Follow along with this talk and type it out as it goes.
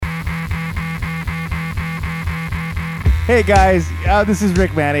Hey guys, this is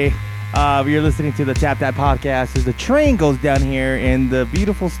Rick Manny. You're listening to the Tap That Podcast as the train goes down here in the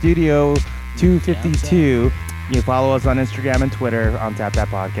beautiful Studio 252. You can follow us on Instagram and Twitter on Tap That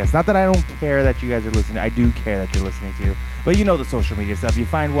Podcast. Not that I don't care that you guys are listening. I do care that you're listening to. But you know the social media stuff. You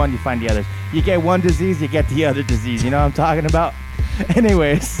find one, you find the others. You get one disease, you get the other disease. You know what I'm talking about?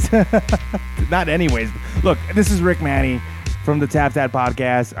 Anyways. Not anyways. Look, this is Rick Manny from the Tap That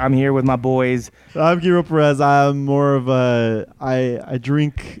Podcast. I'm here with my boys. I'm Guillermo Perez. I'm more of I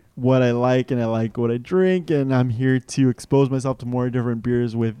drink what I like and I like what I drink, and I'm here to expose myself to more different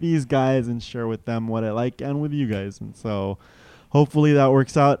beers with these guys and share with them what I like and with you guys. And so hopefully that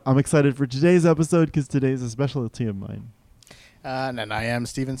works out. I'm excited for today's episode because today's a specialty of mine. And I am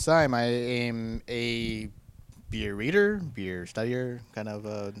Steven Syme. I am a beer reader, beer studier, kind of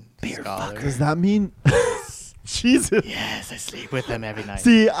a Beer scholar. Does that mean... Jesus. Yes, I sleep with them every night.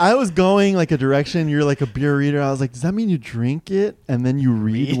 See, I was going like a direction. You're like a beer reader. I was like, does that mean you drink it and then you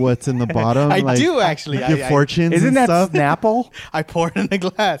read what's in the bottom? I like, do actually. Your fortunes Isn't and that stuff. Snapple? I pour it in a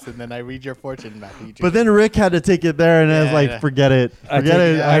glass and then I read your fortune back. But then Rick had to take it there, and I was like, Yeah. forget it. I Forget take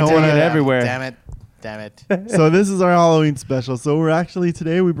it. it- I I don't take want it to. everywhere. Damn it. So this is our Halloween special. So we're actually,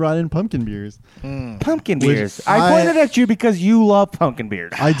 today we brought in pumpkin beers. Pumpkin Which beers. I pointed at you because you love pumpkin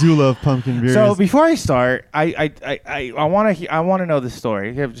beers. I do love pumpkin beers. So before I start, I want to know the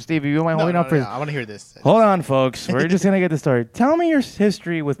story. Here, Stevie, you mind holding up for? I want to hear this. Hold on, folks. We're just gonna get the story. Tell me your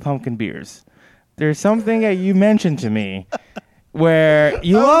history with pumpkin beers. There's something that you mentioned to me where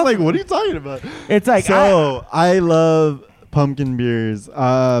you I love. was like, what are you talking about? It's like So I love pumpkin beers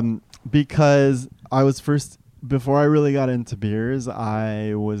because I was first, before I really got into beers,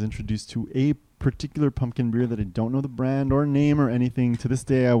 I was introduced to a particular pumpkin beer that I don't know the brand or name or anything. To this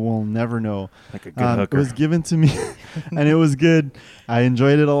day, I will never know. like a good hooker. It was given to me, and it was good. I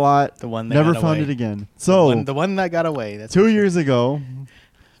enjoyed it a lot. The one that Never got found away. it again. So The one that got away. That's 2 years ago,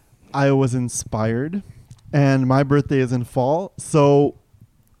 I was inspired, and my birthday is in fall. So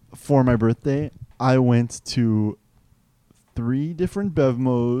for my birthday, I went to 3 different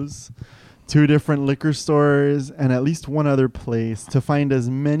Bevmos, 2 different liquor stores, and at least one other place to find as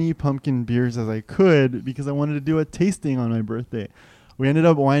many pumpkin beers as I could because I wanted to do a tasting on my birthday. We ended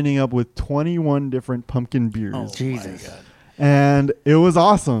up winding up with 21 different pumpkin beers. Oh, Jesus. my God. And it was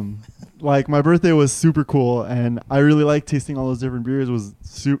awesome. Like, my birthday was super cool, and I really liked tasting all those different beers.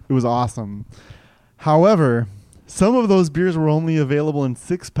 It was awesome. However, some of those beers were only available in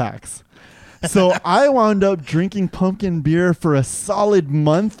 6-packs. So I wound up drinking pumpkin beer for a solid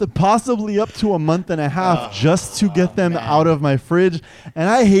month, possibly up to a month and a half, just to get them man. out of my fridge. And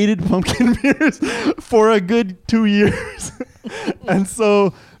I hated pumpkin beers for a good 2 years. And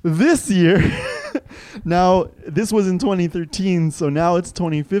so this year, now this was in 2013, so now it's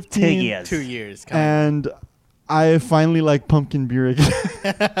 2015. Take yes. 2 years. Come on. And I finally like pumpkin beer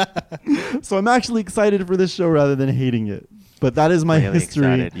again. So I'm actually excited for this show rather than hating it. But that is my Really history.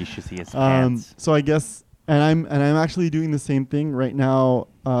 excited. You should see his pants. So I guess, and I'm actually doing the same thing right now.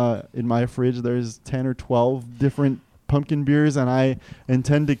 In my fridge, there's 10 or 12 different pumpkin beers, and I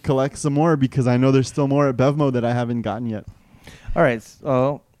intend to collect some more because I know there's still more at Bevmo that I haven't gotten yet. All right.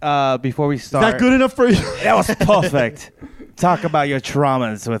 So before we Is start, that good enough for you? That was perfect. Talk about your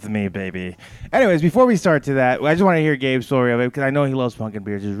traumas with me, baby. Anyways, before we start to that, I just want to hear Gabe's story of it because I know he loves pumpkin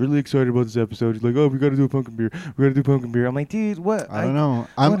beers. He's really excited about this episode. He's like, "Oh, we got to do a pumpkin beer. We got to do pumpkin beer." I'm like, "Dude, what?" I don't know.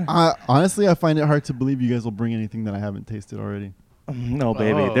 Honestly, I find it hard to believe you guys will bring anything that I haven't tasted already. No,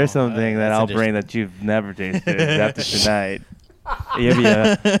 baby. Oh, There's something that that's I'll bring that you've never tasted after tonight. You'll be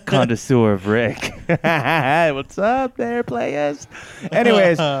a connoisseur of Rick. What's up there, players?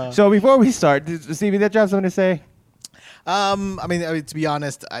 Anyways, so before we start, Stevie, did you have something to say? I mean, to be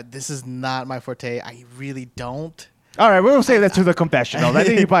honest, this is not my forte. I really don't. All right, we'll save that to the confessional. I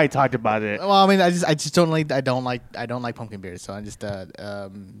think you probably talked about it. Well, I mean, I just don't like pumpkin beers. So I just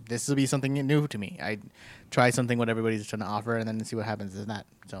this will be something new to me. I try something what everybody's trying to offer, and then see what happens in that.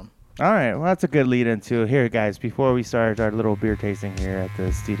 So. All right, well, that's a good lead into here, guys. Before we start our little beer tasting here at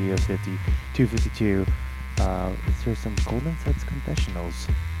the Studio 252, let's hear some Golden Suds confessionals.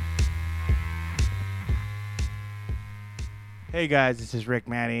 Hey guys, this is Rick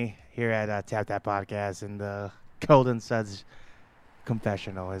Manny here at Tap That Podcast and the Golden Suds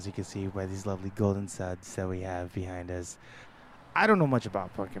confessional, as you can see by these lovely Golden Suds that we have behind us. I don't know much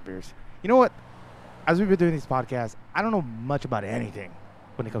about pumpkin beers. You know what? As we've been doing these podcasts, I don't know much about anything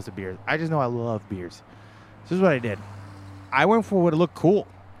when it comes to beers. I just know I love beers. This is what I did. I went for what looked cool.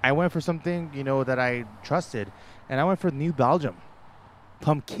 I went for something, that I trusted, and I went for New Belgium.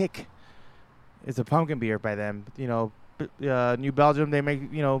 Pumpkick. It's a pumpkin beer by them. New Belgium, they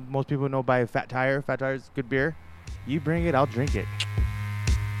make, most people know by Fat Tire. Fat Tire is good beer. You bring it, I'll drink it.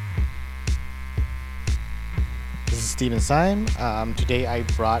 This is Steven Syme. Today I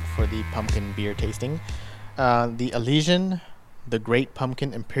brought for the pumpkin beer tasting the Elysian, the Great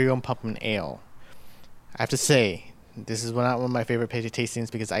Pumpkin Imperial Pumpkin Ale. I have to say, this is not one of my favorite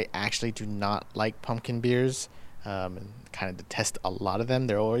tastings because I actually do not like pumpkin beers. And kind of detest a lot of them.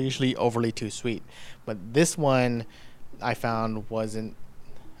 They're usually overly too sweet. But this one I found was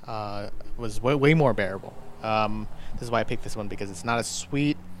way more bearable. This is why I picked this one, because it's not as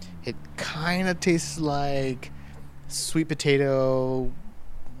sweet. It kind of tastes like sweet potato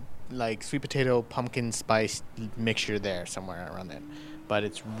pumpkin spice mixture there, somewhere around there. But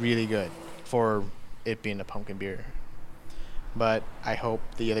it's really good for it being a pumpkin beer. But I hope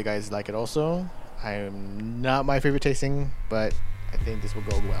the other guys like it also. I'm not my favorite tasting, but I think this will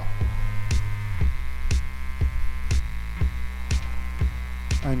go well.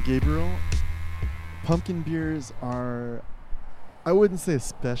 I'm Gabriel. Pumpkin beers are, I wouldn't say a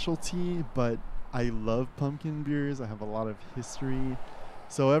specialty, but I love pumpkin beers. I have a lot of history.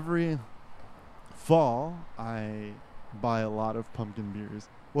 So every fall, I buy a lot of pumpkin beers.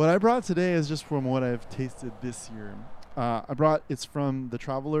 What I brought today is just from what I've tasted this year. It's from the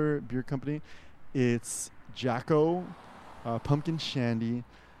Traveler Beer Company. It's Jacko Pumpkin Shandy.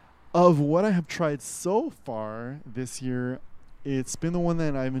 Of what I have tried so far this year, it's been the one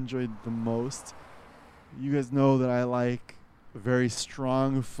that I've enjoyed the most. You guys know that I like a very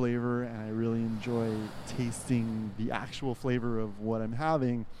strong flavor, and I really enjoy tasting the actual flavor of what I'm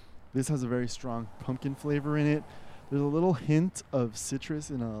having. This has a very strong pumpkin flavor in it. There's a little hint of citrus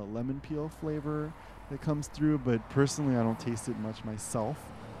and a lemon peel flavor that comes through, but personally I don't taste it much myself.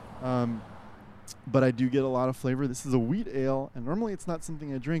 But I do get a lot of flavor. This is a wheat ale, and normally it's not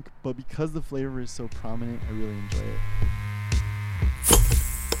something I drink, but because the flavor is so prominent, I really enjoy it.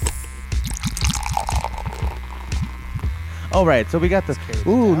 All right, so we got the. carry that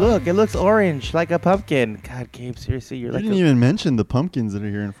Ooh, down. look, it looks orange like a pumpkin. God, Gabe, seriously, you're You like. didn't even mention the pumpkins that are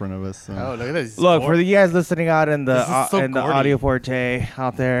here in front of us. So. Oh, look at this. Look, for you guys listening out in the This is so in the gourdy. Audio Forte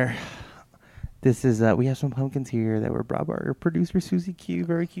out there, this is we have some pumpkins here that were brought by our producer Susie Q.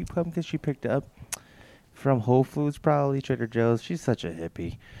 Very cute pumpkins she picked up from Whole Foods, probably Trader Joe's. She's such a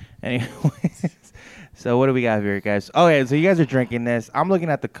hippie. Anyways, so what do we got here, guys? Oh yeah, so you guys are drinking this. I'm looking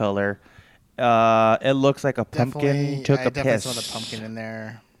at the color. It looks like a pumpkin took I a definitely piss. saw the pumpkin in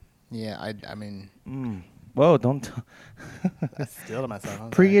there. Yeah, I mean, Whoa! Don't I still to myself. I'm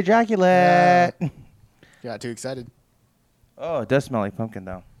sorry. pre-ejaculate. Got too excited. Oh, it does smell like pumpkin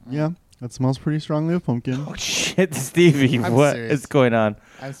though. Yeah, that smells pretty strongly of pumpkin. Oh shit, Stevie, I'm what serious. is going on?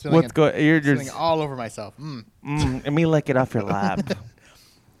 I'm spilling What's it, going? You're spilling just all over myself. let me lick it off your lap.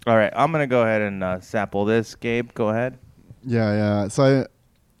 All right, I'm gonna go ahead and sample this. Gabe, go ahead. Yeah. So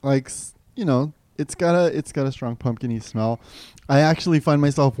I like, it's got a strong pumpkin-y smell. I actually find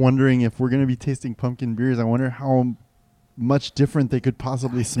myself wondering if we're gonna be tasting pumpkin beers. I wonder how much different they could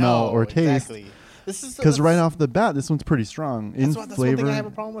possibly smell or taste. Exactly. This is Because right off the bat, this one's pretty strong in that's one flavor. thing I have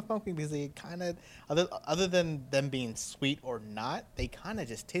a problem with pumpkin, because they kind of, other than them being sweet or not, they kind of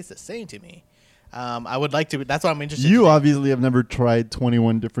just taste the same to me. I would like to. That's why I'm interested. You today. obviously have never tried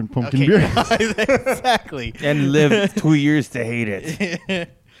 21 different pumpkin Okay, beers. exactly. And lived 2 years to hate it.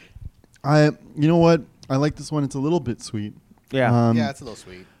 You know what? I like this one. It's a little bit sweet. Yeah. Yeah, it's a little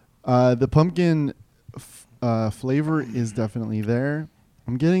sweet. The pumpkin flavor is definitely there.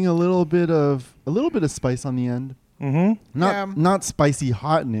 I'm getting a little bit of spice on the end. Mm-hmm. Not spicy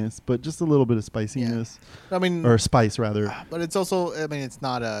hotness, but just a little bit of spiciness I mean, or spice rather. but it's also. I mean, it's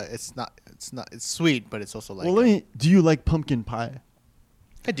sweet, but it's also like. Well, do you like pumpkin pie?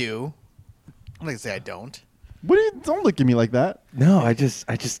 I do. I'm not gonna say I don't. Don't look at me like that. No, I just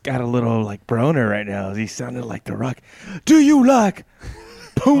got a little like broner right now. He sounded like The Rock. Do you like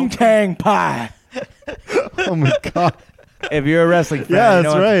poontang pie? Oh my god. If you're a wrestling fan, Yeah, you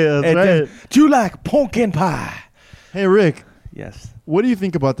that's know right, that's it- right. Do you like pumpkin pie? Hey Rick, Yes. what do you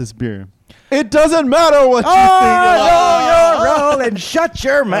think about this beer? It doesn't matter what you think. Oh, no, you're rolling. Shut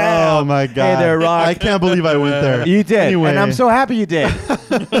your mouth. Oh my god. Hey there, Rock. I can't believe I went there. You did, Anyway. and I'm so happy you did.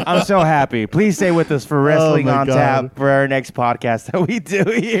 I'm so happy. Please stay with us for Wrestling my on God. Tap for our next podcast that we do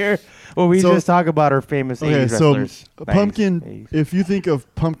here, where we So- just talk about our famous Okay, 80s so wrestlers. pumpkin. Nice. If you think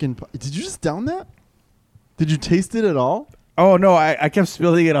of pumpkin pie, did you just down that? Did you taste it at all? Oh no, I kept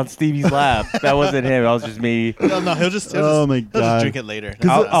spilling it on Stevie's lap. That wasn't him. That was just me. No, he'll just. Oh my He'll God. just drink it later. 'Cause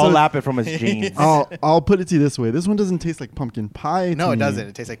I'll so- lap it from his jeans. I'll put it to you this way. This one doesn't taste like pumpkin pie. No, to it me. doesn't.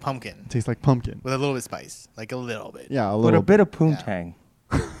 It tastes like pumpkin It tastes like pumpkin. with a little bit of spice, like a little bit. Yeah, a With little a bit of poontang.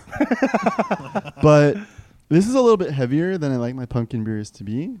 But this is a little bit heavier than I like my pumpkin beers to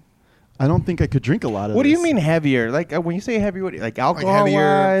be. I don't think I could drink a lot of What do you this. mean heavier? Like when you say heavy, what like alcohol heavier,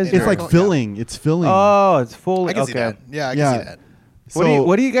 wise? yeah. It's like Yeah. filling. It's filling. Oh, it's full. I can okay. see that. Yeah, I can Yeah. see that.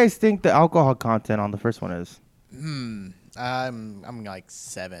 What do you guys think the alcohol content on the first one is? I'm like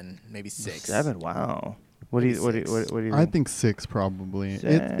 7, maybe 6. 7. Wow. What do you Maybe what do you I think? think 6 probably.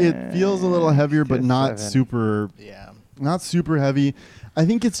 It feels a little heavier, but Just not 7. super heavy. I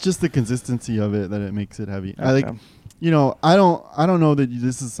think it's just the consistency of it that it makes it heavy. I like, Okay. I don't know that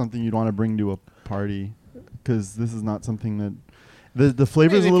this is something you'd want to bring to a party, because this is not something that the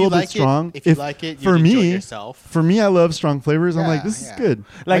flavor is a little bit strong. If you like it, for you'd enjoy me, yourself. For me, I love strong flavors. I'm like, Yeah, this is yeah. good.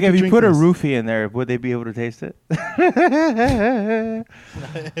 Like I if could you drink put a this. roofie in there, would they be able to taste it?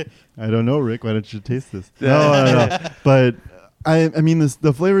 I don't know, Rick. Why don't you taste this? No. But I mean,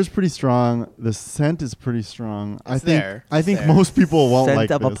 the flavor is pretty strong. The scent is pretty strong. I It's think there. I It's think there. most people won't Scent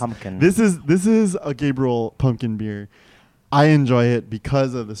like of a this. pumpkin. This is a Gabriel pumpkin beer. I enjoy it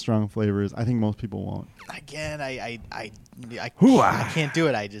because of the strong flavors. I think most people won't. Again, I Hoo-ah. can't do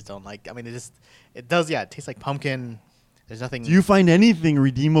it. I just don't like. I mean, it does. Yeah, it tastes like pumpkin. There's nothing. Do you find anything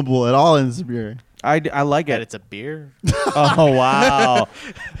redeemable at all in this beer? I like that it. it's a beer. Oh wow,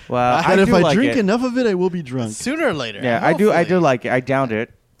 wow! That if do I like drink it. able of it, I will be drunk. Sooner or later. Yeah, I do hopefully. like it. I downed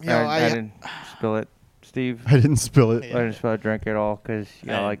it. You know, I didn't spill it, Steve. I didn't spill it. Yeah. I didn't spill it, drink it all because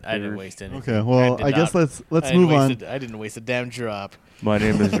I like I didn't beers. waste anything. Okay, well, did I guess not- let's I didn't move on. waste I didn't waste a damn drop. My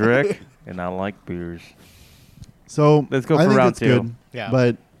name is Rick, and I like beers. So Let's go I for think round it's 2. good, Yeah.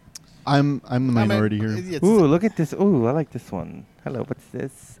 but I'm the I mean, minority here. it's Ooh, look at this. Ooh, I like this one. Hello, what's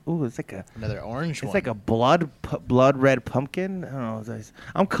this? Ooh, it's like a another orange it's one. like a blood red pumpkin. I don't know. It's nice.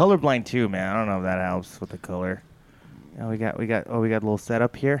 I'm colorblind too, man. I don't know if that helps with the color. Yeah, we got a little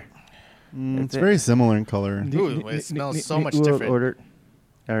setup here. It's very similar in color. Ooh, it smells so much We'll different. order-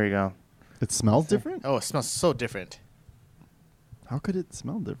 There we go. It smells different. Oh, it smells so different. How could it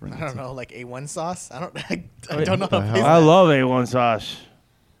smell different? I don't know, like A1 sauce. I don't know. What How the to hell? taste I that. love A1 sauce.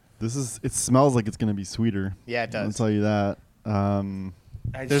 It smells like it's gonna be sweeter. Yeah, it I'll does. tell you that.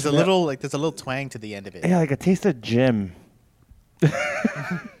 There's a little twang to the end of it. Yeah, like a taste of gym.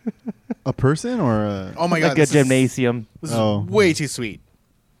 A person or a Oh my god, Like a this gymnasium. Is Oh. way too sweet.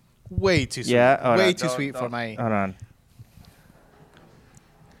 Way too sweet. Yeah. hold way on, too don't- sweet for don't- my. Hold on.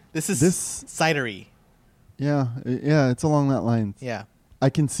 This is This- cidery. yeah. It's along that line. Yeah, I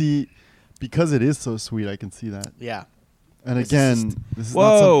can see, because it is so sweet. I can see that. yeah. And This is again, just- this is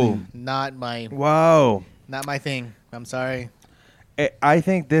Whoa. not something. Not Whoa. my thing. I'm sorry. I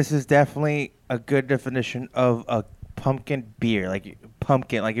think this is definitely a good definition of a pumpkin beer. Like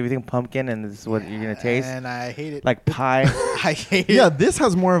pumpkin, like everything pumpkin, and this is what you're gonna taste. And I hate it. Like pie. I hate it. Yeah, this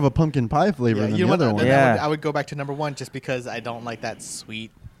has more of a pumpkin pie flavor Yeah, than you know the what? other one. Yeah. I would go back to number 1 just because I don't like that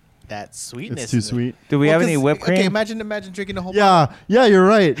sweetness. It's too sweet. Do we Well, have any 'cause- whipped cream? Okay, imagine drinking a whole. Yeah, you're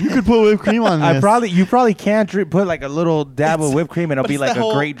right. You could put whipped cream on this. You probably can't put like a little dab of whipped cream and it'll but be it's like the a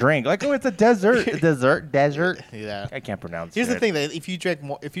whole- great drink. Like, oh, it's a desert. Yeah. I can't pronounce Here's it. the thing: that if you drank a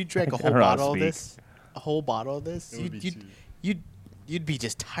I whole don't know how to bottle of speak. this, It would be you'd be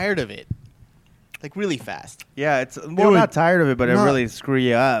just tired of it, like really fast. Yeah, it's would- not tired of it, but it not- really screw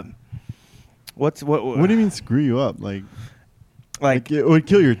you up. What do you mean screw you up? Like Like, it would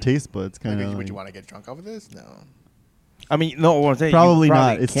kill your taste buds, kind Would of. would you want to get drunk off of this? No. I mean, no, what I'm saying, you Probably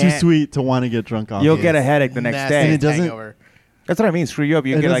not. It's too can't- sweet to want to get drunk off. You'll of. get a headache the next Nasty day. And it doesn't- hangover. That's what I mean. Screw you up.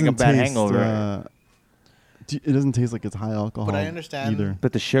 You It get like a doesn't bad taste, hangover. It doesn't taste like it's high alcohol. But I understand- either.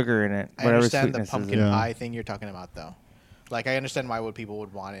 Put the sugar in it. I Whatever understand the sweetness is pumpkin in it. Yeah. pie thing you're talking about, though. Like, I understand why would people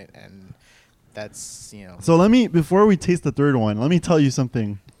would want it, and that's So before we taste the third one, let me tell you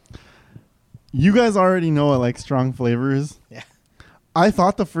something. You guys already know I like strong flavors. Yeah. I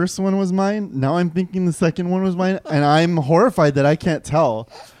thought the first one was mine. Now I'm thinking the second one was mine, and I'm horrified that I can't tell.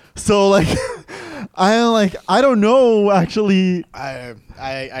 So like, I don't know actually. I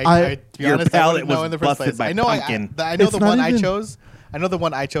to be Your honest, I palate wouldn't know was in the first busted place. by I know pumpkin. I know It's the not one I even- chose. I know the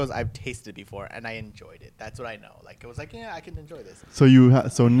one I chose. I've tasted before, and I enjoyed it. That's what I know. Like, it was like, yeah, I can enjoy this. So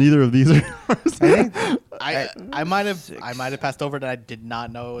so neither of these are yours. I might have passed over that. I did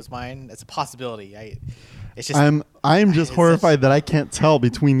not know it was mine. It's a possibility. It's just I'm just It's horrified that I can't tell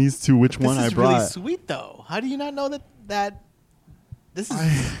between these two which this one I is brought. really sweet though. How do you not know that this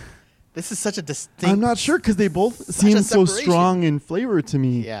is this is such a distinct? I'm not sure because they both such seem a so separation. strong in flavor to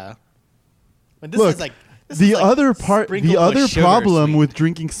me. Yeah. But this Look, is like this the is like other sprinkled the with other sugar problem sweet. with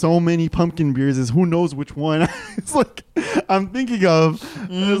drinking so many pumpkin beers is who knows which one. It's like I'm thinking of.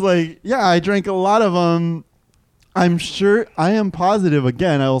 Mm-hmm. It's like, yeah, I drank a lot of them. I'm sure, I am positive,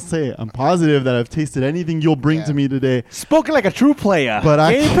 again, I will say, I'm positive that I've tasted anything you'll bring to me today. Spoken like a true player. But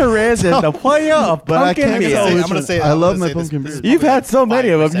I Gabe can't Perez is the player of But I pumpkin can't beer. tell I'm which gonna one. say. I I'm love gonna my say this- pumpkin this is beer. You've had so many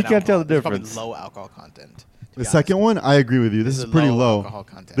of them, 5% you can't tell the alcohol. It's probably difference. low alcohol content. to The be second honest. one, I agree with you. This is a pretty low. alcohol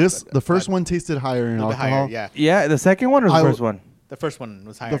content, This but- the first but one tasted higher in a little bit alcohol. higher. Yeah, Yeah, the second one or the I- first one? the first one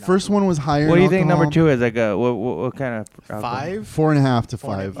was higher. The in first alcohol. one was higher. What do in you think number alcohol. 2 is? Like a what kind of alcohol? 5. 4.5 to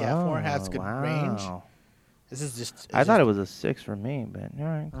Four and 5. Yeah, 4.5 is good range. Wow. This is just. I thought it was a 6 for me, but all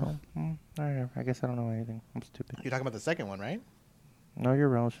right, cool. All right, I guess I don't know anything. I'm stupid. You're talking about the second one, right? No, you're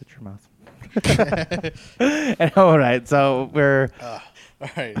wrong. Shut your mouth. And, all right, so we're All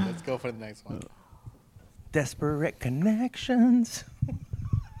right, let's go for the next one. desperate connections.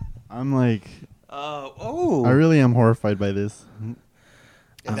 I'm like, Oh. I really am horrified by this. And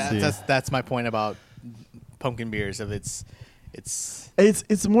Let's see. that's my point about pumpkin beers. Of it's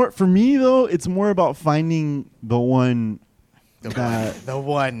It's more for me though. It's more about finding the one the that one, the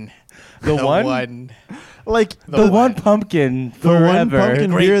one, The one? one. like the The one one. pumpkin the one forever.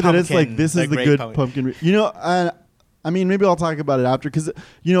 pumpkin Great beer that it's like pumpkin. this The is the great good pumpkin. pumpkin beer. You know, I mean maybe I'll talk about it after because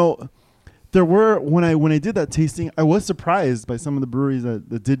you know there were when I did that tasting I was surprised by some of the breweries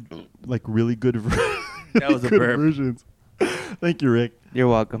that did like really good That was a good burp. versions. Thank you, Rick. You're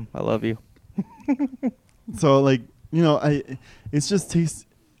welcome. I love you. So like you know it's just taste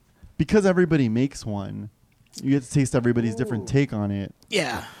because everybody makes one. You get to taste everybody's different take on it.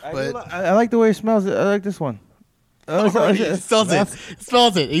 Yeah, but I like the way it smells. I like this one. he smells it. That's-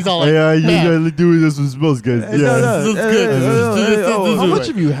 Smells it. He's all like, yeah, you "Man, guys doing this one smells good. It Yeah. does. This is good. Oh, How much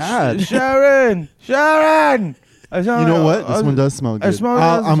have you had? Sharon! Sharon! You know what? This one does smell good. smell it.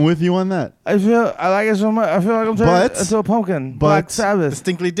 I'm with you on that. I like it so much. I feel like I'm turning But- into a pumpkin. but- Black Sabbath.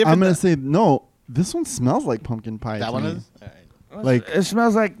 distinctly different. I'm gonna say no. This one smells like pumpkin pie. that to one me. is all right. like It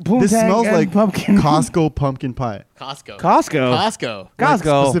smells like poontang this smells and like pumpkin. Costco pumpkin pie. Costco. Costco. Costco.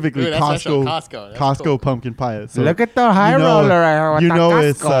 Costco. Specifically Ooh, that's special. Costco. Costco. That's Costco cool. pumpkin pie. So Look at the high you know- roller right here with you the know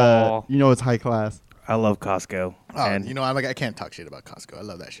Costco. it's high class. I love Costco. Oh, and you know, I can't talk shit about Costco. I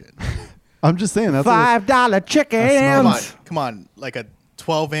love that shit. I'm just saying that's what $5 chickens. Come on, like a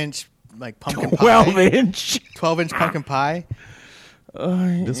 12-inch like pumpkin 12 pie. inch. 12-inch pumpkin pie.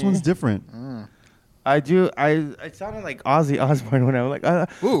 this one's different. I do. I sounded like Ozzy Osbourne when I was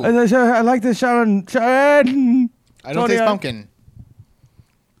like, Ooh. I like this Sharon. Sharon. I don't Tony, taste pumpkin.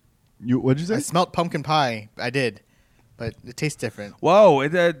 What'd you I say? smelled pumpkin pie. I did, but it tastes different. Whoa,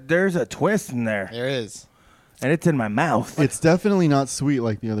 there's a twist in there, There is. and it's in my mouth. It's definitely not sweet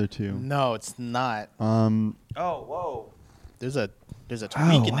like the other two. No, it's not. Oh, whoa. There's a tweak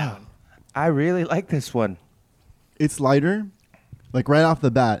Oh, in that wow. one. I really like this one. It's lighter. Like right off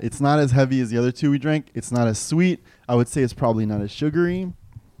the bat, it's not as heavy as the other two we drank. It's not as sweet. I would say it's probably not as sugary.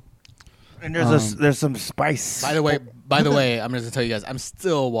 And there's some spice. By the way, I'm just gonna tell you guys, I'm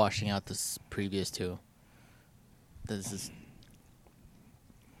still washing out this previous two.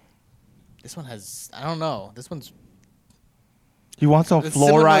 This one has, I don't know. This one's You want some It's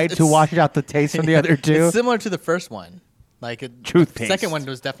similar- fluoride to it's- wash out the taste from the other two? It's similar to the first one. Like the Toothpaste. second one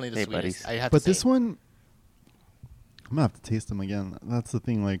was definitely the Hey, sweetest. buddies. I have But to say. this one, I'm gonna have to taste them again. That's the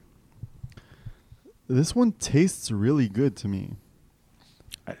thing. Like, this one tastes really good to me.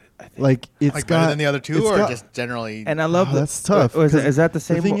 I think. Like it's like got better than the other two, it's or got- just generally. And I love Oh, that's tough, Is 'cause that the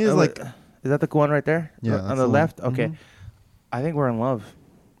same? thing is, like- is that the one right there? Yeah, on that's the the left. one. Okay, Mhm. I think we're in love.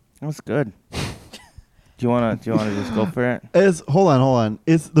 That's good. Do you wanna just go for it? It's hold on.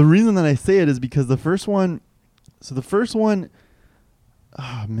 It's the reason that I say it is because the first one. So the first one,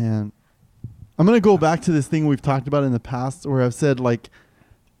 oh man, I'm gonna go back to this thing we've talked about in the past where I've said like,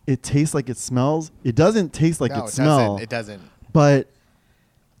 it tastes like it smells. It doesn't taste like no, it smells, It doesn't. but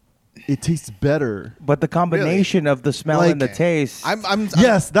it tastes better. But the combination of the smell and the Like- taste. I'm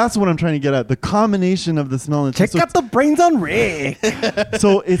Yes, that's what I'm trying to get at. The combination of the smell and Check taste. out the brains on Rick.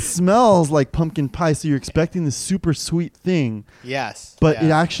 So it smells like pumpkin pie. So you're expecting this super sweet thing, Yes. but yeah.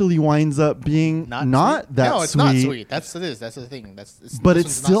 it actually winds up being not sweet. that No, it's sweet. not sweet. That's it is. That's the thing. But this it one's not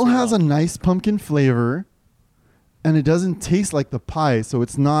still sweet at has a all. nice pumpkin flavor, and it doesn't taste like the pie, so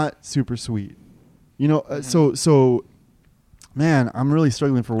it's not super sweet. You know, so, man, I'm really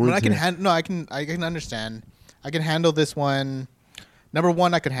struggling for I words. mean, I can here. I can understand. I can handle this one. Number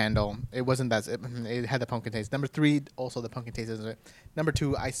one, I could handle. It wasn't that. It had the pumpkin taste. Number three, also the pumpkin taste. Isn't it? Number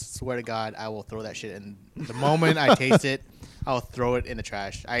two, I swear to God, I will throw that shit in. The moment I taste it, I'll throw it in the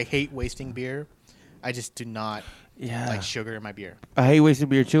trash. I hate wasting beer. I just do not Yeah. like sugar in my beer. I hate wasting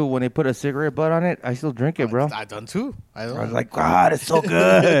beer too. When they put a cigarette butt on it, I still drink it, bro. I've done too. I was like, God, it's so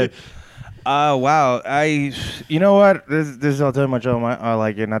good. Wow. You know what? This I'll tell you much. I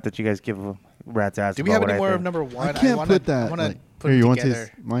like it. Not that you guys give Rat's ass. Do we about have what any more of think. number one? I can't wanna, put that. I want to like, put here, it you want to together.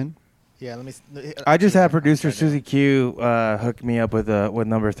 taste mine? Yeah, let me. I just had producer Right there. Susie Q hook me up with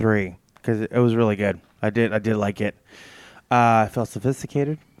number 3 because it was really good. I did like it. I felt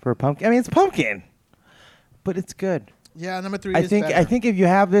sophisticated for a pumpkin. I mean, it's pumpkin, but it's good. Yeah, number 3 I is think better. if you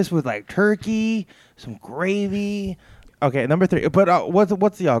have this with like turkey, some gravy. Okay, number 3. But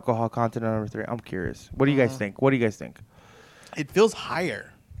what's the alcohol content on number 3? I'm curious. What do you guys think? it feels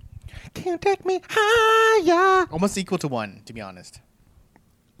higher. Can't take me higher. Almost equal to 1, to be honest.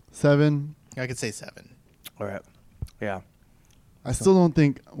 7. I could say 7. All right. Yeah. I still don't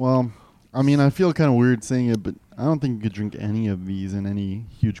think. Well, I mean, I feel kind of weird saying it, but I don't think you could drink any of these in any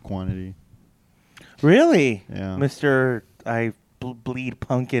huge quantity. Really? Yeah. Mr. I bleed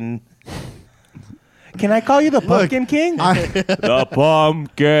pumpkin. Can I call you the Pumpkin King? The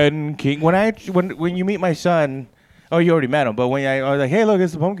Pumpkin King. When you meet my son, oh, you already met him, but when I was like, hey, look,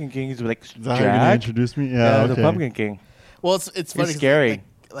 it's the Pumpkin King, he's like, Is that how you're gonna Jack? introduce me? Yeah, okay. the Pumpkin King. Well, it's funny. 'cause scary.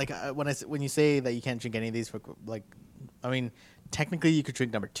 Like when you say that you can't drink any of these for like, I mean, technically you could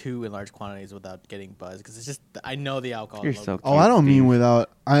drink number 2 in large quantities without getting buzzed because it's just I know the alcohol. You're level. so Oh, I don't mean Steve.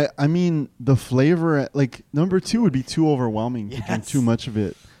 without. I mean the flavor. Like number 2 would be too overwhelming to drink Yes. too much of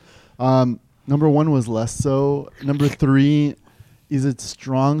it. Number 1 was less so. Number 3 is it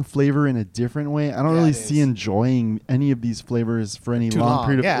strong flavor in a different way. I don't Yeah, really it see is. enjoying any of these flavors for any Too long long,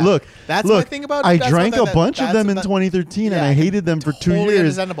 period of yeah. Look, That's look, my thing about- I that's drank what a bunch of that's them in what- 2013 and Yeah, I hated them for 2 totally years.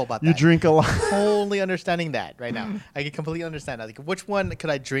 understandable about You that. drink a lot. Totally understanding that right now. I can completely understand that. Like, which one could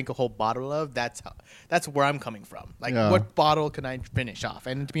I drink a whole bottle of? That's where I'm coming from. Like, Yeah. what bottle can I finish off?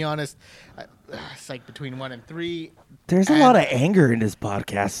 And to be honest, it's like between 1 and 3. There's a And- lot of anger in this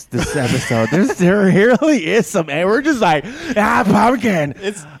podcast, this episode. there really is some anger. We're just like, pumpkin.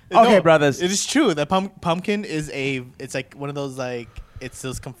 It's Okay, no, brothers. It is true. The pumpkin is it's like one of those like it's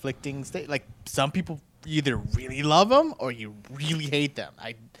those conflicting state. Like some people either really love them or you really hate them.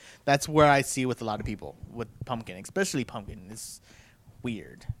 That's where I see with a lot of people with pumpkin, especially pumpkin. It's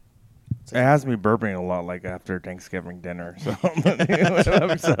weird. It's It like- has me burping a lot, like after Thanksgiving dinner. So,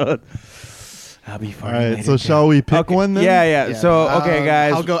 episode. I'll be All fine. right, so shall we pick one then? Yeah. Yeah. So, okay,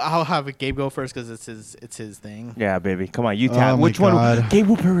 guys. I'll have Gabe go first because it's his thing. Yeah, baby. Come on, you Oh tap. my Which God. one?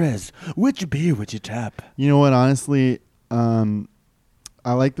 Gabriel Perez. Which beer would you tap? You know what? Honestly,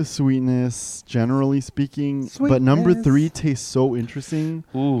 I like the sweetness, generally speaking. But number Sweetness. 3 tastes so interesting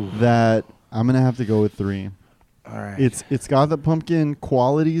Ooh. that I'm gonna have to go with 3. All right. It's got the pumpkin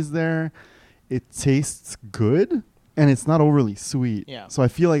qualities there. It tastes good, and it's not overly sweet. Yeah. So I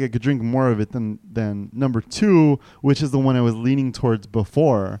feel like I could drink more of it than number 2, which is the one I was leaning towards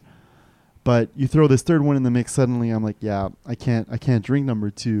before. But you throw this third one in the mix, suddenly I'm like, yeah, I can't drink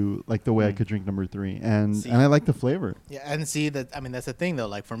number 2 like the way I could drink number 3, and See. I like the flavor. Yeah, and see that. I mean, that's the thing though.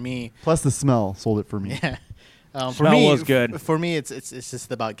 Like for me, Plus the smell sold it for me. yeah. For Smell me, was good. For me, it's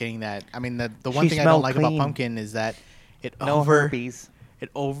just about getting that. I mean, the one She thing I smelled don't like about clean. pumpkin is that it no herpes. it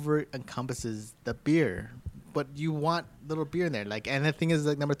over encompasses the beer, but you want little beer in there. Like, and the thing is,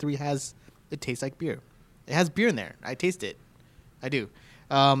 like number 3 it tastes like beer. It has beer in there. I taste it. I do.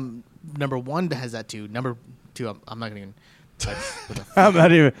 Number 1 has that too. Number 2, I'm not gonna even. Like, I'm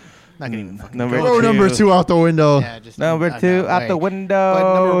not even. not gonna even fucking Number go Throw there. number 2 out the window. Yeah, just Number no, 2 no out way. the window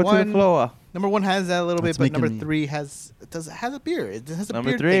But number to one- the floor. Number 1 has that a little That's bit, but number making me- 3 has a beer. It has a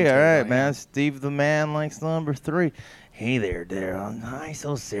Number beer 3. thing to All it right, going. man. Steve the man likes number 3. Hey there, Daryl. Not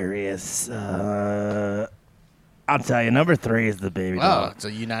so serious. I'll tell you, number 3 is the baby Wow, dog. it's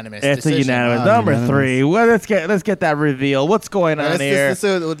a unanimous. It's a decision. unanimous. Wow, Number unanimous. 3. Well, let's get that reveal. What's going on here?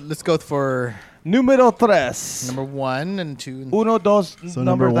 Let's go for Número 3. number 1 and 2. Uno, dos, So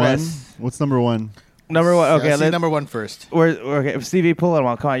number 1. tres. What's number 1? Number 1. Okay, let's see let's. number 1 first. Okay, Stevie, pull it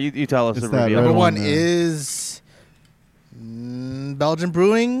on. Come on, you tell us It's the that reveal. red Number one 1 there. is Belgian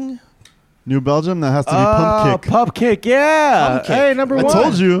Brewing. New Belgium, that has to be pump kick. Pump kick, yeah. Pump kick. Hey, number I 1.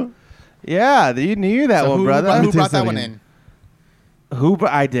 told you. Yeah, you knew that So one, who, brother. Who Taste brought that that one again. in?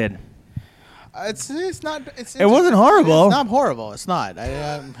 I did. It's not. It wasn't horrible. It's not horrible. It's not.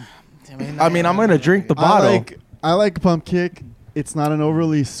 I mean, I'm gonna drink the bottle. I like pump kick. It's not an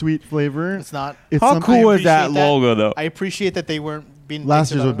overly sweet flavor. It's not. It's How something- cool is that appreciate that. logo, though? I appreciate that they weren't being. Last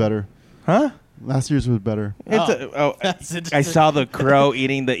based year's was on- better. Huh? Last year's was better. That's I interesting. saw the crow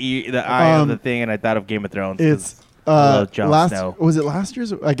eating the eye of the thing, and I thought of Game of Thrones. 'cause It's I love Jon last Snow. was it last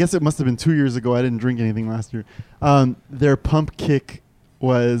year's? I guess it must have been 2 years ago. I didn't drink anything last year. Their pump kick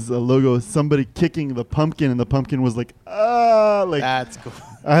was a logo of somebody kicking the pumpkin, and the pumpkin was like like That's cool.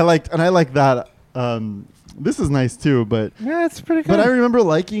 I liked that. This is nice too, but yeah, it's pretty good. I remember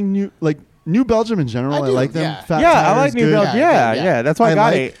liking New Belgium in general. I I do, like them. yeah. Fat Yeah, I Tire like is New good. Belgium. Yeah, Yeah, yeah. that's why I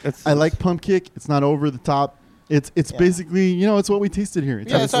got like, it. I like Pump Kick. It's not over the top. It's Yeah. basically, it's what we tasted here. It's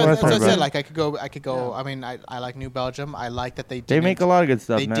Yeah, That's so what I that's what I thought, said. bro. Like I could go. Yeah. I mean, I like New Belgium. I like that they They make a lot of good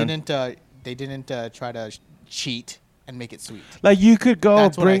stuff, They man. didn't try to cheat and make it sweet. Like you could go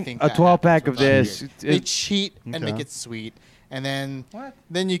That's what I bring think a that 12 pack happens of with this. beer. They cheat and Okay. make it sweet, and then What?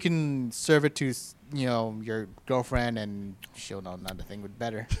 then you can serve it to your girlfriend, and she'll know another thing would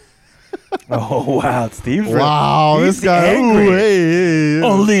better. Oh wow, Steve! Wow, He's this guy. angry. Ooh, hey.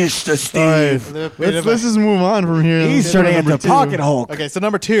 Unleash the All right, Steve. Little bit of let's a- just move on from here. He's Let's go to turning number into two. Pocket Hulk. Okay, so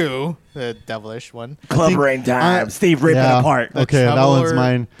number 2, the devilish one. Club think rain time. I- Steve, rip yeah. it apart. The Okay, that one's Traveler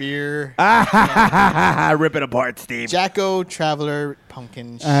mine. Beer. Rip it apart, Steve. Jacko Traveler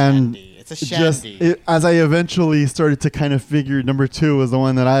Pumpkin And Shandy. It's a shandy. As I eventually started to kind of figure, number 2 was the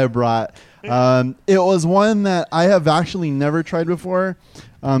one that I brought. It was one that I have actually never tried before.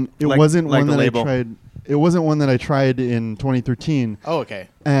 It Like- wasn't like one the that label. I tried. It wasn't one that I tried in 2013, Oh, okay.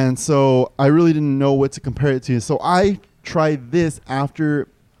 and so I really didn't know what to compare it to. So I tried this after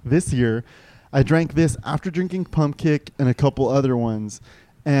this year. I drank this after drinking Pump Kick and a couple other ones,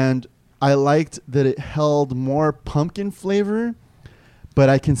 and I liked that it held more pumpkin flavor, but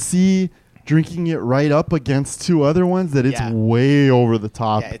I can see drinking it right up against 2 other ones that it's Yeah. way over the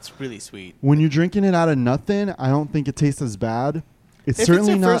top. Yeah, it's really sweet. When you're drinking it out of nothing, I don't think it tastes as bad. It's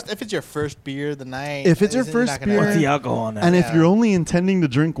certainly not. If it's your first beer of the night. If it's your you're first not gonna- beer- What's the alcohol on that? And if Yeah. you're only intending to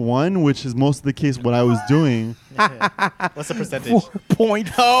drink one, which is most of the case what I was doing, What's the percentage?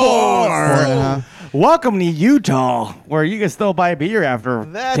 4.4. Oh, 4.5. Welcome to Utah, where you can still buy beer after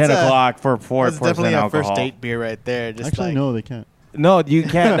That's 10 a- o'clock for 4% That's definitely a alcohol. first date beer right there. Just actually, like, no, they can't. No, you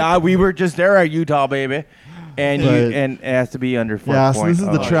can't. We were just there at Utah, baby. And But- and it has to be under 4. Yeah, so this is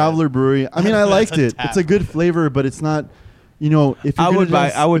the yeah. Traveler Brewery. I mean, I liked it. tap. It's a good flavor, but it's not. If you're I gonna would buy-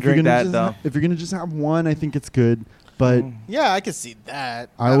 just- I would if you're drink gonna that, just though. ha- If you're gonna just have one, I think it's good. But Yeah, I could see that.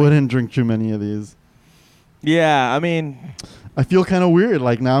 I wouldn't drink too many of these. Yeah, I mean, I feel kind of weird.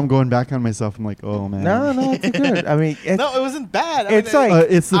 Like now, I'm going back on myself. I'm like, oh man. no, it's good. I mean, it's, No, it wasn't bad. It's like-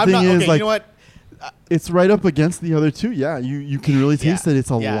 It's the I'm thing not, is okay, like you know what? it's right up against the other 2. Yeah, you can really taste Yeah, it. It's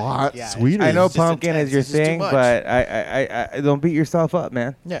a yeah, lot yeah. sweeter. I know It's just pumpkin intense. is your It's just too thing, much. but I don't beat yourself up,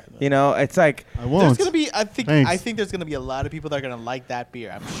 man. Yeah. You know, it's like I There's won't. gonna be. I think Thanks. there's gonna be a lot of people that are gonna like that beer.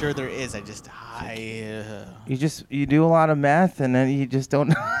 I'm sure there is. you do a lot of math and then you just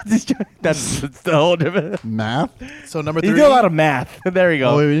don't. that's the whole different. Math. So number 3. You do a lot of math. There you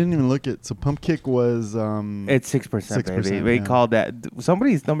Oh, go. wait, we didn't even look at. So Pump Kick was It's 6%, baby. 6%, We yeah. called that.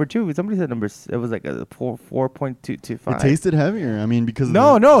 Somebody's number 2. Somebody said number. It was like a 4.225. it tasted heavier. I mean, because of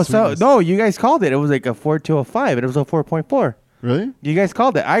No, the no. So sweetness. no, you guys called it. It was like a 4.205, and it was a 4.4. Really? You guys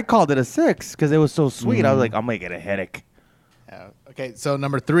called it. I called it a 6 because it was so sweet. I was Mm. like, I'm gonna get a headache. Okay, so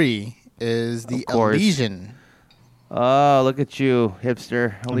number 3 is the Of course. Elysian. Oh, look at you,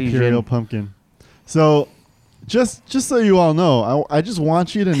 hipster. Imperial Elysian. Pumpkin. So, just so you all know, I just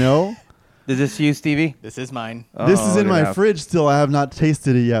want you to know Is this you, Stevie? This is mine. this Oh, is in look at my that. fridge still. I have not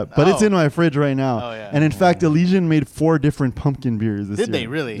tasted it yet, but it's Oh. in my fridge right now. Oh, yeah. And in fact, Elysian made 4 different pumpkin beers this year. Did they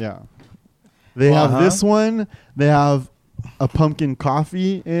really? Yeah. They Well, have uh-huh. this one. They have a pumpkin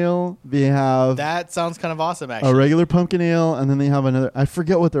coffee ale. They have That sounds kind of awesome, actually. a regular pumpkin ale, and then they have another. I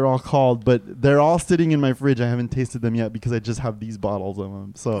forget what they're all called, but they're all sitting in my fridge. I haven't tasted them yet because I just have these bottles of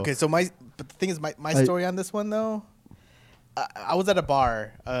them. So Okay, so but the thing is, my story on this one though, I was at a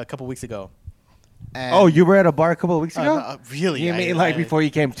bar a couple weeks ago. And Oh, you were at a bar a couple of weeks ago? no, really? You mean like before you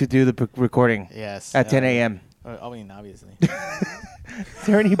came to do the recording Yes. at 10 a.m.? I mean, obviously. Is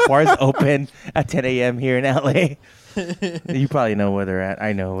there any bars open at 10 a.m. here in LA? You probably know where they're at.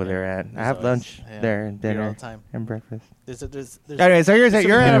 I know where they're at. I There's have always- lunch yeah, there and beer dinner all the time. and breakfast. There's Anyway, so you're at a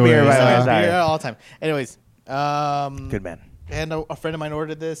beer, Anyways, by the way. uh, Sorry. beer all the time. Anyways, Good man. and a friend of mine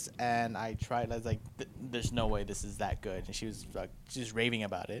ordered this, and I tried. I was like, "There's no way this is that good," and she was just raving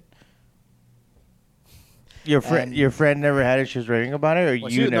about it. Your and- friend never had it. She was raving about it, or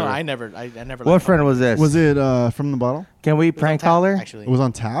Well, you she, never? No, I never. I never. What liked friend it. was this? was it from the bottle? Can we It was on prank tap, call her? Actually, It was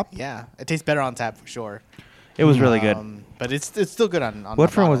on tap. Yeah, it tastes better on tap for sure. It was really good. But it's still good on. What the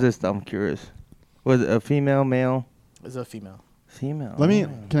friend was bottle. this? I'm curious. Was it a female, male? It's a female. Female. Let me. Oh.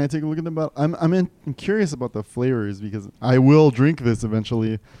 Can I take a look at the bottle? I'm curious about the flavors because I will drink this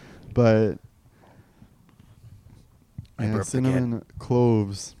eventually, but I yeah, burped cinnamon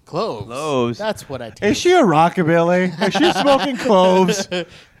cloves. Cloves. Cloves. That's what I taste. Is she a rockabilly? Is she smoking cloves?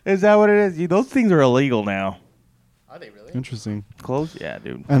 Is that what it is? Those things are illegal now. Are they really? Interesting. Cloves? Yeah,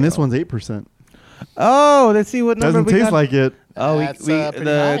 dude. And this one's 8%. Oh, let's see what number Doesn't we taste got. like it. Oh, That's, we pretty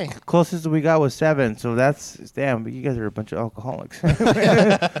the high. closest we got was 7. So that's damn. But you guys are a bunch of alcoholics.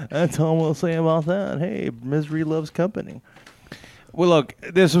 That's all we'll say about that. Hey, misery loves company. Well, look,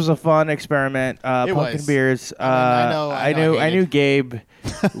 this was a fun experiment. Pumpkin was. beers. I know I I knew hated. Gabe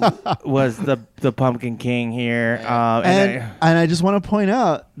was the pumpkin king here. And I just want to point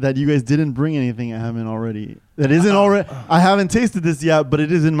out that you guys didn't bring anything I haven't already. That isn't already. I haven't tasted this yet, but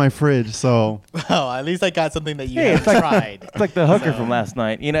it is in my fridge. So Well, at least I got something that you Hey, haven't tried. It's like the hooker from last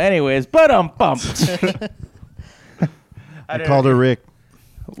night. Anyways, but pumped. I called her Rick.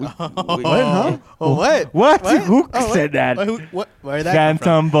 What? Huh? Oh, what? What? What? Who Oh, said that? What? Where did that come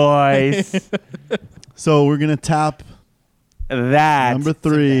from? Phantom Boys. So we're gonna tap That. number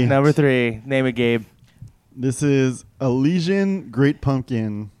 3. Number 3. Name it, Gabe. This is Elysian Great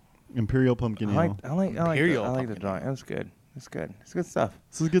Pumpkin Imperial Pumpkin Ale. I like Imperial the pumpkin. drawing. That's good. That's good. It's good stuff.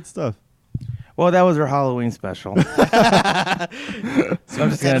 This is good stuff. Well, that was our Halloween special. So I'm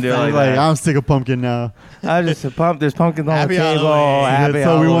just gonna do it like Like, that. I'm sick of pumpkin now. I just there's pumpkins on Happy the table. Halloween. Happy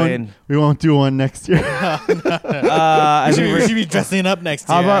so Halloween. we won't do one next year. I We think should, we're- we should be dressing up next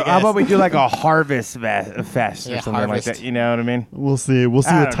year. how about we do like a harvest fest or Yeah, something like harvest. that? You know what I mean? We'll see. We'll see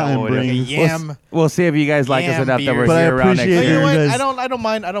I what don't know time what it is. brings. Yam. We'll see if you guys like us Yam enough that we're beers. But I here around next appreciate You year. know what? guys-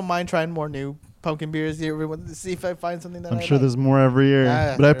 I don't mind trying more new pumpkin beers here. Everyone, to see if I find something that I'm I sure like. there's more every year.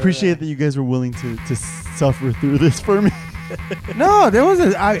 Yeah, but I sure, appreciate yeah. that you guys were willing to suffer through this for me. No, there was a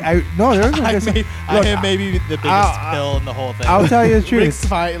no, there was I a I am maybe the biggest I'll- pill in the whole thing. I'll tell you the truth. Rick's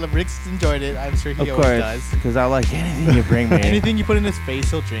fine. Rick's enjoyed it. I'm sure he Of always course, does. because I like anything you bring me. Anything you put in his face,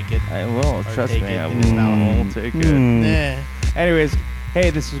 he'll drink it. I will. Trust take me. it I in his mouth. will take it. Mm. Eh. Anyways, hey,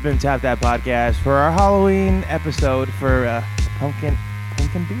 this has been Tap That Podcast for our Halloween episode for pumpkin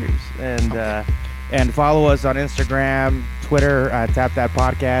beers, and follow us on Instagram, Twitter, Tap That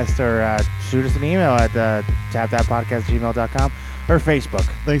Podcast, or shoot us an email at tapthatpodcast@gmail.com or Facebook.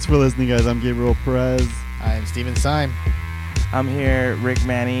 Thanks for listening, guys. I'm Gabriel Perez. I'm Steven Syme. I'm here, Rick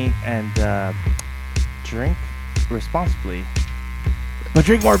Manny, and drink responsibly, but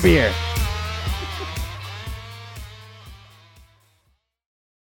drink more beer.